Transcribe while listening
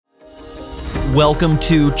Welcome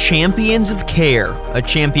to Champions of Care, a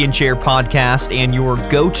Champion Chair podcast and your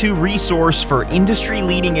go-to resource for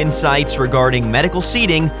industry-leading insights regarding medical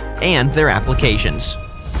seating and their applications.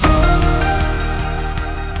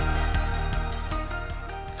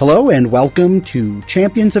 Hello and welcome to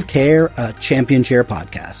Champions of Care, a Champion Chair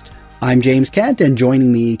podcast. I'm James Kent, and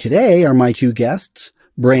joining me today are my two guests,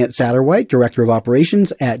 Brant Satterwhite, Director of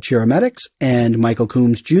Operations at Chairomedics, and Michael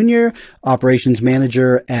Coombs Jr., Operations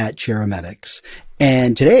Manager at Chairomedics.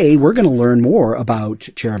 And today we're going to learn more about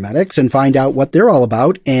Chairomedics and find out what they're all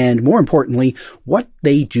about and, more importantly, what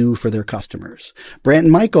they do for their customers. Brant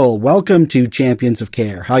and Michael, welcome to Champions of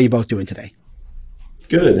Care. How are you both doing today?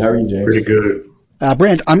 Good. How are you, James? Pretty good.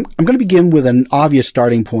 Brant, I'm going to begin with an obvious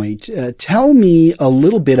starting point. Tell me a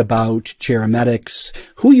little bit about Chairomedics,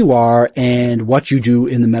 who you are, and what you do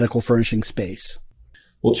in the medical furnishing space.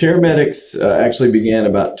 Well, Chairomedics actually began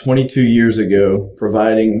about 22 years ago,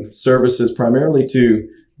 providing services primarily to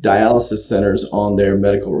dialysis centers on their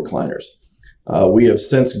medical recliners. We have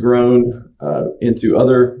since grown into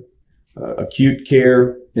other acute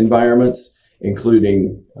care environments,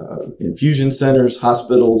 including infusion centers,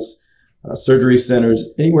 hospitals, surgery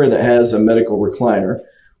centers, anywhere that has a medical recliner,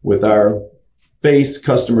 with our base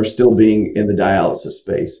customers still being in the dialysis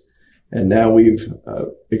space. And now we've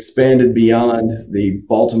expanded beyond the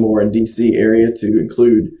Baltimore and DC area to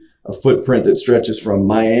include a footprint that stretches from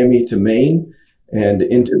Miami to Maine and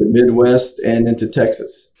into the Midwest and into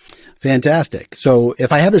Texas. Fantastic. So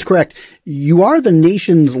if I have this correct, you are the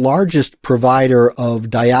nation's largest provider of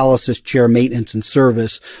dialysis chair maintenance and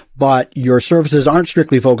service, but your services aren't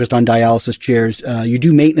strictly focused on dialysis chairs. You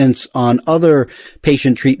do maintenance on other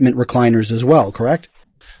patient treatment recliners as well, correct?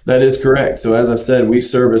 That is correct. So as I said, we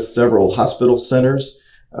service several hospital centers.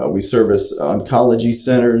 We service oncology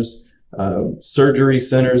centers, surgery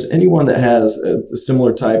centers, anyone that has a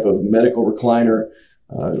similar type of medical recliner.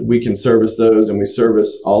 We can service those, and we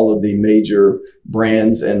service all of the major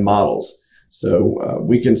brands and models. So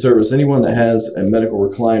we can service anyone that has a medical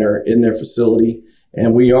recliner in their facility,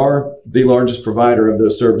 and we are the largest provider of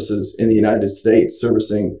those services in the United States,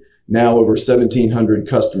 servicing now over 1,700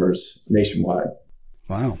 customers nationwide.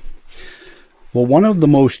 Wow. Well, one of the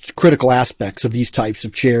most critical aspects of these types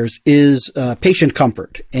of chairs is patient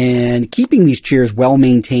comfort, and keeping these chairs well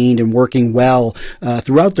maintained and working well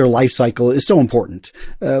throughout their life cycle is so important.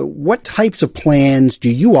 What types of plans do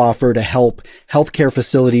you offer to help healthcare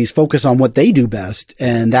facilities focus on what they do best,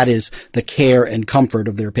 and that is the care and comfort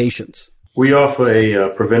of their patients? We offer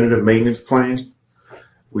a preventative maintenance plan.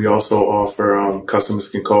 We also offer customers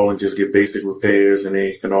can call and just get basic repairs, and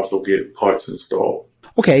they can also get parts installed.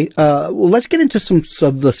 Okay, well, let's get into some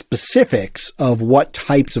of the specifics of what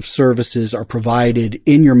types of services are provided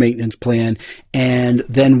in your maintenance plan, and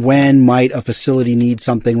then when might a facility need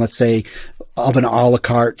something, let's say, of an a la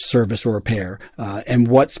carte service or repair, and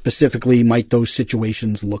what specifically might those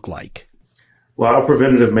situations look like? Well, our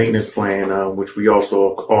preventative maintenance plan, which we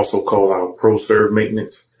also call our ProServe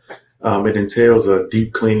maintenance, it entails a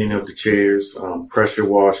deep cleaning of the chairs, pressure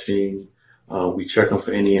washing. We check them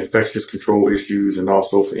for any infectious control issues and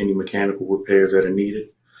also for any mechanical repairs that are needed.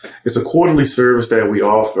 It's a quarterly service that we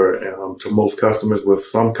offer to most customers. With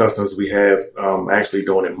some customers, we have actually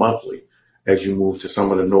doing it monthly as you move to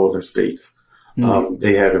some of the northern states.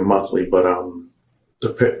 They have it monthly, but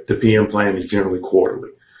the PM plan is generally quarterly.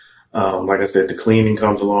 Like I said, the cleaning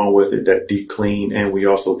comes along with it, that deep clean, and we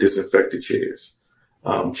also disinfect the chairs.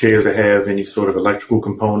 Chairs that have any sort of electrical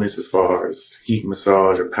components as far as heat,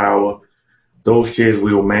 massage, or power, those chairs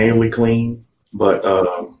we will manually clean, but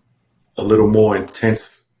a little more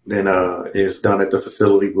intense than is done at the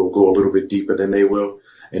facility. We'll go a little bit deeper than they will,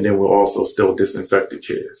 and then we'll also still disinfect the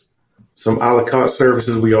chairs. Some a la carte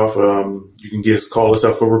services we offer, you can just call us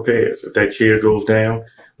up for repairs. If that chair goes down,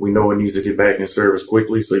 we know it needs to get back in service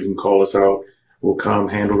quickly, so you can call us out. We'll come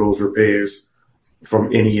handle those repairs.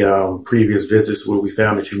 From any previous visits where we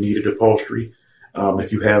found that you needed upholstery,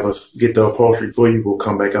 if you have us get the upholstery for you, we'll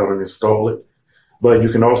come back out and install it. But you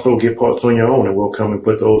can also get parts on your own, and we'll come and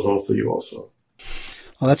put those on for you also.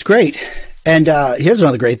 Well, that's great. And here's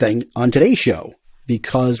another great thing on today's show.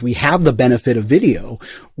 Because we have the benefit of video,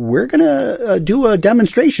 we're going to do a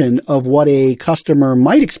demonstration of what a customer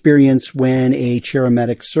might experience when a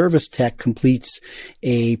Chairomedics service tech completes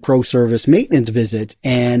a ProService maintenance visit.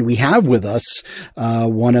 And we have with us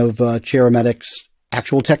one of Chairomedics'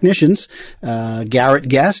 actual technicians, Garrett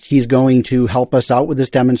Guest. He's going to help us out with this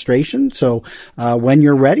demonstration. So when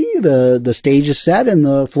you're ready, the stage is set and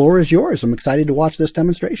the floor is yours. I'm excited to watch this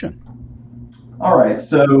demonstration. All right,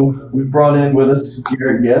 so we've brought in with us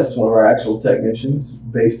Garrett Guest, one of our actual technicians,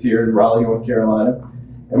 based here in Raleigh, North Carolina.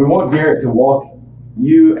 And we want Garrett to walk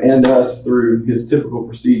you and us through his typical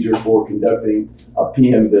procedure for conducting a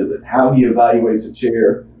PM visit, how he evaluates a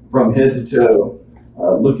chair from head to toe,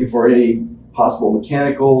 looking for any possible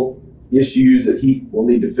mechanical issues that he will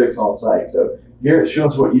need to fix on site. So Garrett, show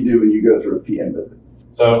us what you do when you go through a PM visit.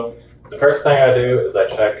 So the first thing I do is I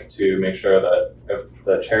check to make sure that if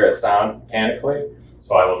the chair is sound mechanically.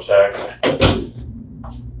 So I will check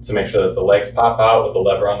to make sure that the legs pop out with the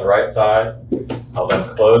lever on the right side. I'll then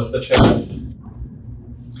close the chair.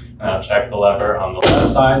 And I'll check the lever on the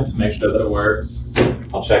left side to make sure that it works.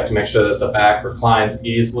 I'll check to make sure that the back reclines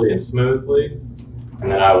easily and smoothly.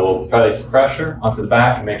 And then I will place pressure onto the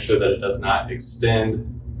back and make sure that it does not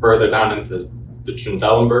extend further down into the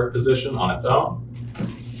Trendelenburg position on its own.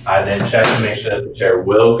 I then check to make sure that the chair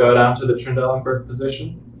will go down to the Trendelenburg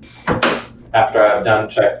position. After I've done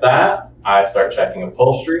checked that, I start checking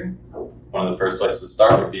upholstery. One of the first places to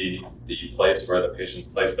start would be the place where the patients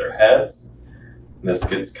place their heads. This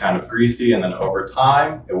gets kind of greasy, and then over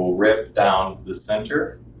time, it will rip down the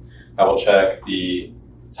center. I will check the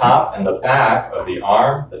top and the back of the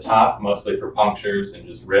arm. The top mostly for punctures and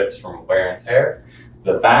just rips from wear and tear.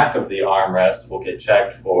 The back of the armrest will get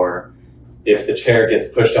checked for if the chair gets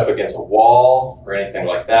pushed up against a wall or anything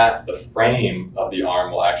like that. The frame of the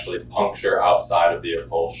arm will actually puncture outside of the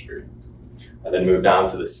upholstery. I then move down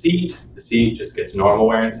to the seat. The seat just gets normal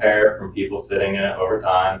wear and tear from people sitting in it over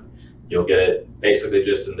time. You'll get it basically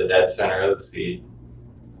just in the dead center of the seat.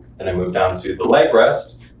 Then I move down to the leg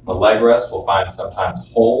rest. The leg rest will find sometimes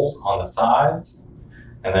holes on the sides,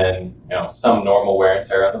 and then some normal wear and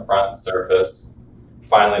tear on the front surface.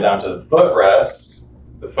 Finally, down to the footrest.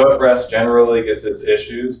 The footrest generally gets its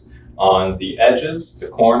issues on the edges, the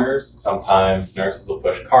corners. Sometimes nurses will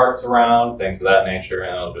push carts around, things of that nature,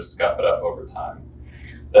 and it'll just scuff it up over time.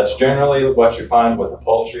 That's generally what you find with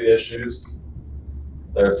upholstery issues.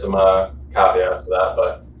 There's some caveats to that,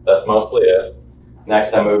 but that's mostly it.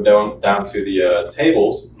 Next, I move down to the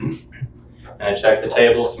tables, and I check the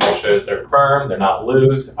tables to make sure that they're firm, they're not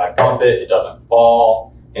loose. If I bump it, it doesn't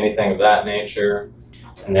fall, anything of that nature.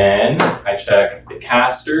 And then I check the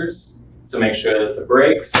casters to make sure that the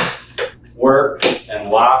brakes work and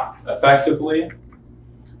lock effectively.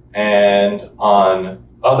 And on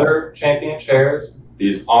other Champion chairs,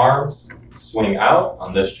 these arms swing out.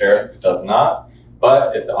 On this chair, it does not.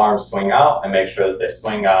 But if the arms swing out, I make sure that they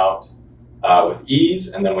swing out with ease,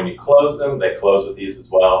 and then when you close them, they close with ease as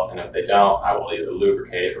well. And if they don't, I will either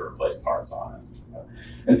lubricate or replace parts on it.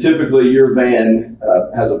 And typically your van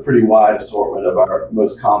has a pretty wide assortment of our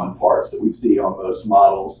most common parts that we see on most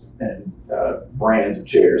models and brands of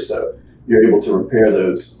chairs, so you're able to repair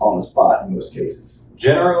those on the spot in most cases.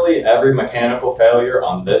 Generally, every mechanical failure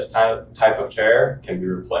on this type of chair can be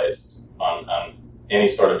replaced on any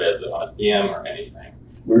sort of visit, on a PM or anything.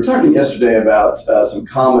 We were talking yesterday about some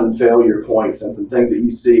common failure points and some things that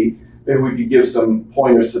you see. Maybe we could give some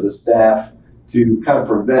pointers to the staff to kind of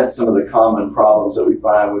prevent some of the common problems that we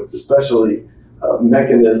find with especially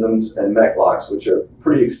mechanisms and mech locks, which are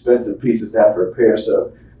pretty expensive pieces to have to repair.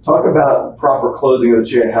 So talk about proper closing of the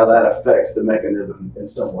chair and how that affects the mechanism in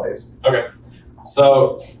some ways. Okay.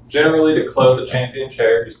 So generally to close a Champion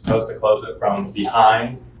chair, you're supposed to close it from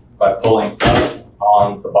behind by pulling up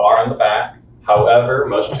on the bar in the back. However,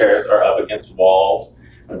 most chairs are up against walls,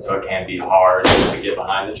 and so it can be hard to get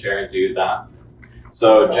behind the chair and do that.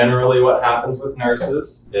 So generally what happens with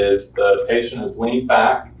nurses is the patient is leaned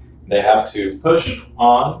back. They have to push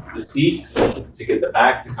on the seat to get the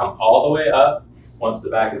back to come all the way up. Once the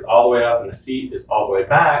back is all the way up and the seat is all the way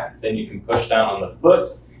back, then you can push down on the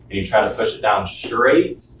foot, and you try to push it down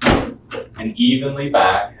straight and evenly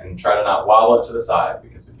back, and try to not wobble it to the side,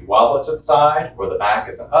 because if you wobble it to the side where the back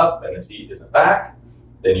isn't up and the seat isn't back,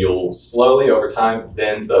 then you'll slowly over time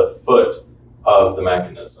bend the foot of the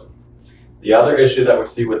mechanism. The other issue that we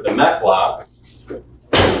see with the mech locks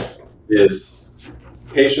is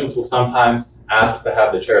patients will sometimes ask to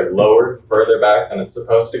have the chair lowered further back than it's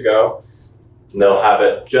supposed to go. And they'll have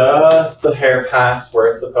it just a hair past where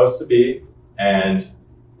it's supposed to be, and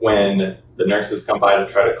when the nurses come by to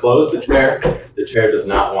try to close the chair does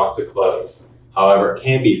not want to close. However, it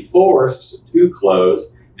can be forced to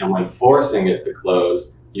close, and when forcing it to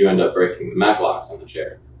close, you end up breaking the mech locks on the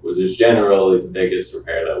chair, which is generally the biggest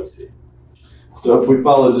repair that we see. So if we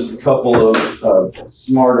follow just a couple of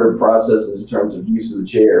smarter processes in terms of use of the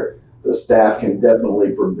chair, the staff can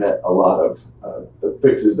definitely prevent a lot of the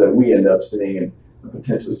fixes that we end up seeing and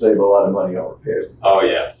potentially save a lot of money on repairs. Oh,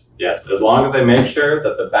 yes. Yes, as long as they make sure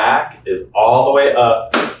that the back is all the way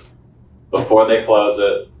up before they close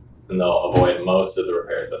it, then they'll avoid most of the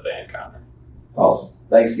repairs that they encounter. Awesome.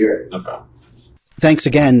 Thanks, Garrett. No problem. Thanks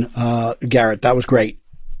again, Garrett. That was great.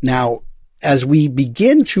 Now, as we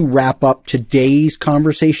begin to wrap up today's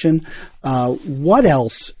conversation, what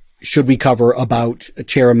else should we cover about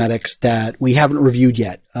Chairomedics that we haven't reviewed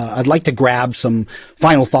yet? I'd like to grab some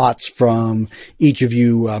final thoughts from each of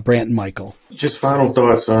you, Brant and Michael. Just final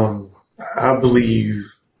thoughts. I believe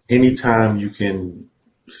anytime you can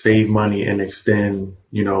save money and extend,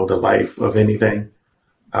 the life of anything,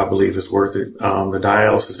 I believe it's worth it. The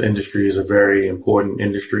dialysis industry is a very important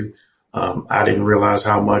industry. I didn't realize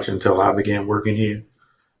how much until I began working here.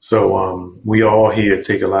 So we all here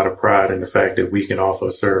take a lot of pride in the fact that we can offer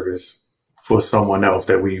a service for someone else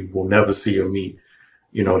that we will never see or meet,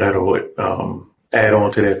 that'll add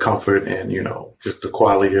on to their comfort and, just the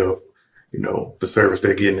quality of, the service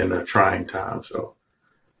they're getting in a trying time. So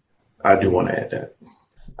I do want to add that.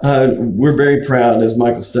 We're very proud, as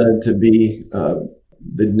Michael said, to be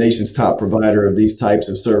the nation's top provider of these types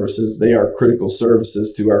of services. They are critical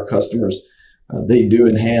services to our customers. They do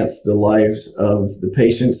enhance the lives of the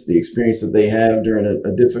patients, the experience that they have during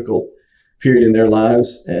a difficult period in their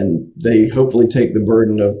lives, and they hopefully take the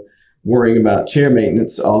burden of worrying about chair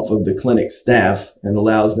maintenance off of the clinic staff and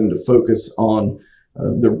allows them to focus on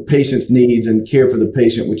the patient's needs and care for the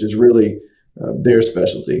patient, which is really their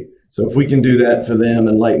specialty. So if we can do that for them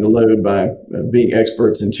and lighten the load by being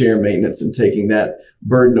experts in chair maintenance and taking that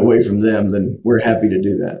burden away from them, then we're happy to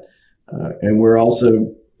do that. And we're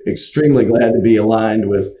also extremely glad to be aligned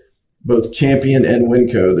with both Champion and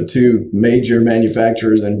Winco, the two major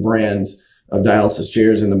manufacturers and brands of dialysis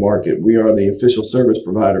chairs in the market. We are the official service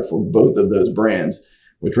provider for both of those brands,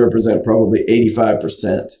 which represent probably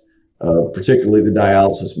 85% of particularly the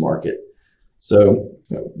dialysis market. So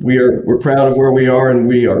we're proud of where we are, and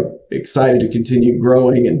we are excited to continue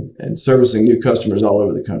growing and servicing new customers all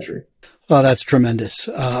over the country. Oh, that's tremendous.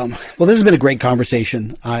 Well, this has been a great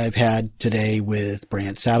conversation I've had today with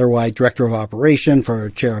Brant Satterwhite, Director of Operation for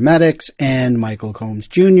Chairomedics, and Michael Combs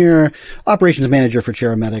Jr., Operations Manager for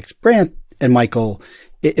Chairomedics. Brant and Michael,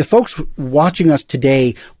 if folks watching us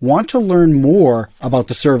today want to learn more about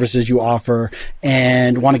the services you offer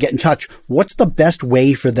and want to get in touch, what's the best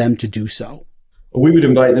way for them to do so? We would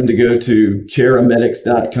invite them to go to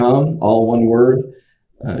chairomedics.com, all one word,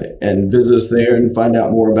 and visit us there and find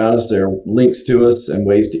out more about us. There are links to us and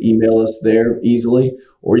ways to email us there easily,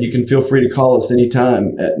 or you can feel free to call us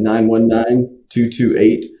anytime at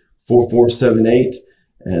 919-228-4478,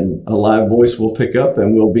 and a live voice will pick up,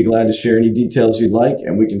 and we'll be glad to share any details you'd like,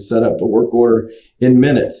 and we can set up a work order in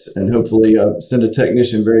minutes and hopefully send a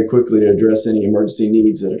technician very quickly to address any emergency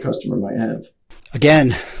needs that a customer might have.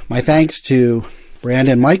 Again, my thanks to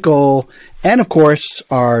Brandon, Michael, and of course,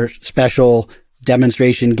 our special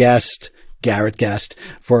demonstration guest, Garrett Guest,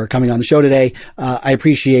 for coming on the show today. I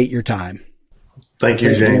appreciate your time. Thank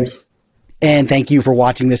you, James. And thank you for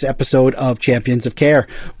watching this episode of Champions of Care.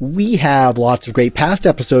 We have lots of great past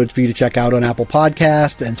episodes for you to check out on Apple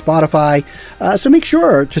Podcasts and Spotify. So make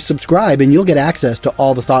sure to subscribe and you'll get access to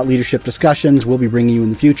all the thought leadership discussions we'll be bringing you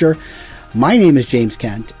in the future. My name is James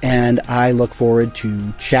Kent, and I look forward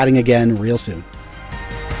to chatting again real soon.